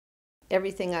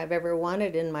Everything I've ever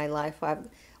wanted in my life, I've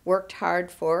worked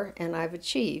hard for and I've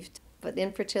achieved. But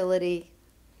infertility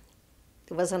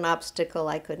was an obstacle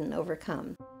I couldn't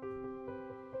overcome.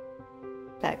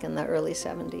 Back in the early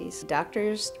 70s,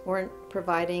 doctors weren't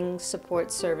providing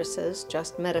support services,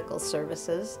 just medical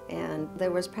services, and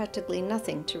there was practically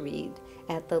nothing to read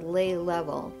at the lay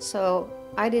level. So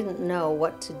I didn't know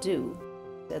what to do.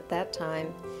 At that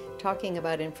time, talking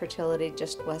about infertility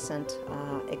just wasn't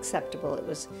acceptable. It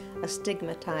was a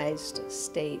stigmatized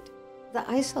state. The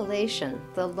isolation,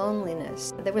 the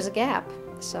loneliness, there was a gap.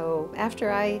 So after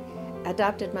I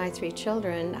adopted my 3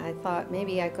 children, I thought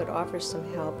maybe I could offer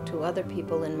some help to other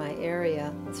people in my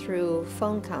area through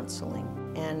phone counseling.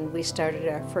 And we started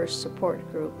our first support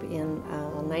group in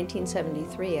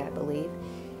 1973, I believe,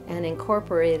 and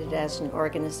incorporated as an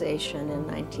organization in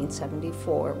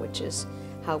 1974, which is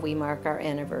how we mark our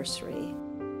anniversary.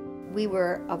 We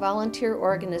were a volunteer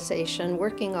organization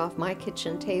working off my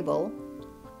kitchen table.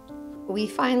 We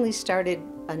finally started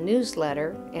a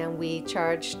newsletter, and we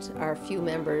charged our few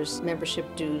members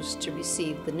membership dues to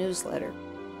receive the newsletter.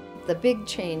 The big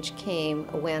change came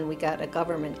when we got a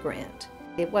government grant.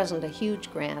 It wasn't a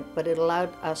huge grant, but it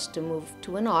allowed us to move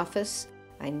to an office.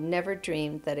 I never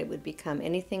dreamed that it would become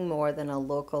anything more than a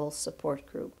local support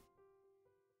group.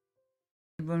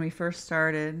 When we first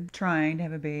started trying to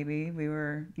have a baby, we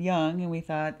were young and we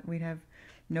thought we'd have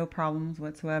no problems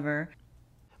whatsoever.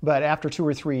 But after 2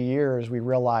 or 3 years, we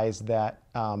realized that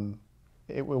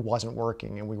it wasn't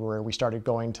working, and we started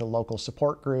going to local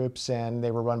support groups, and they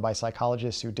were run by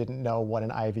psychologists who didn't know what an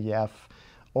IVF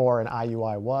or an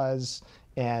IUI was,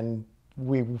 and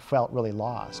we felt really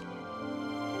lost.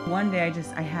 One day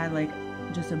I had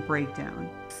just a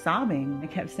breakdown, sobbing. I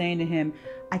kept saying to him,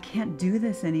 "I can't do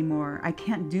this anymore. I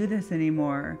can't do this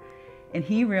anymore." And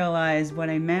he realized what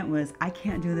I meant was, I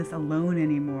can't do this alone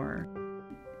anymore.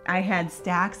 I had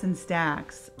stacks and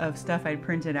stacks of stuff I'd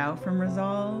printed out from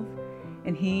Resolve,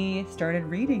 and he started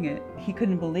reading it. He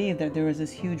couldn't believe that there was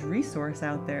this huge resource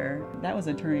out there. That was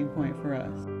a turning point for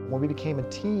us. When we became a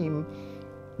team,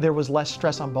 there was less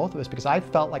stress on both of us because I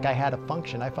felt like I had a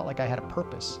function. I felt like I had a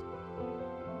purpose.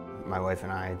 My wife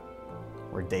and I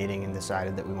were dating and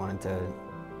decided that we wanted to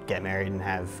get married and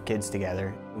have kids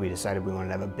together. We decided we wanted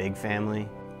to have a big family.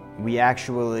 We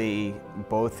actually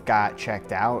both got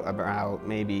checked out about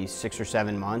maybe 6 or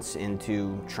 7 months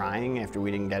into trying after we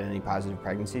didn't get any positive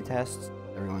pregnancy tests.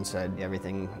 Everyone said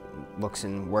everything looks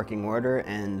in working order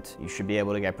and you should be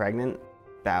able to get pregnant.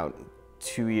 About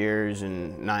 2 years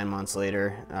and 9 months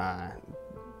later,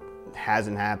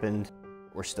 hasn't happened.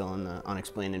 We're still in the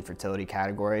unexplained infertility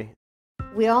category.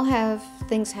 We all have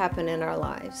things happen in our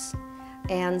lives,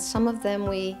 and some of them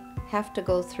we have to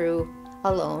go through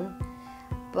alone.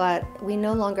 But we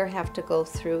no longer have to go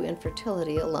through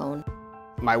infertility alone.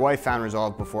 My wife found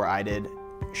Resolve before I did.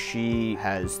 She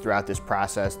has, throughout this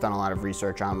process, done a lot of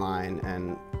research online,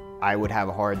 and I would have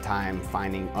a hard time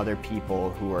finding other people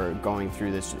who are going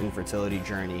through this infertility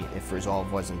journey if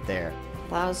Resolve wasn't there.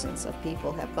 Thousands of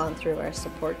people have gone through our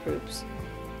support groups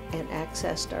and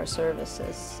accessed our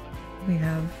services. We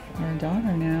have our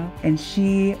daughter now, and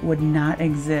she would not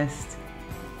exist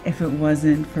if it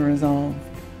wasn't for Resolve.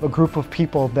 A group of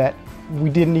people that we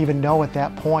didn't even know at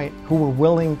that point who were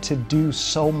willing to do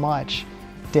so much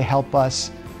to help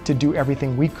us to do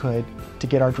everything we could to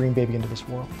get our dream baby into this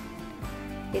world.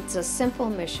 It's a simple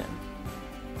mission: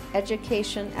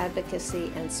 education,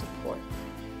 advocacy, and support.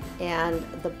 And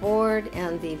the board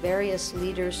and the various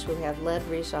leaders who have led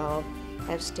Resolve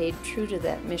have stayed true to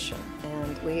that mission,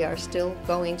 and we are still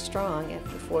going strong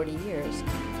after 40 years.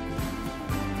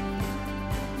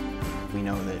 We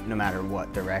know that no matter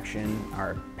what direction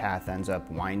our path ends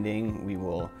up winding, we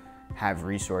will have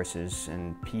resources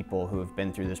and people who have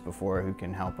been through this before who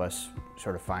can help us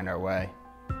sort of find our way.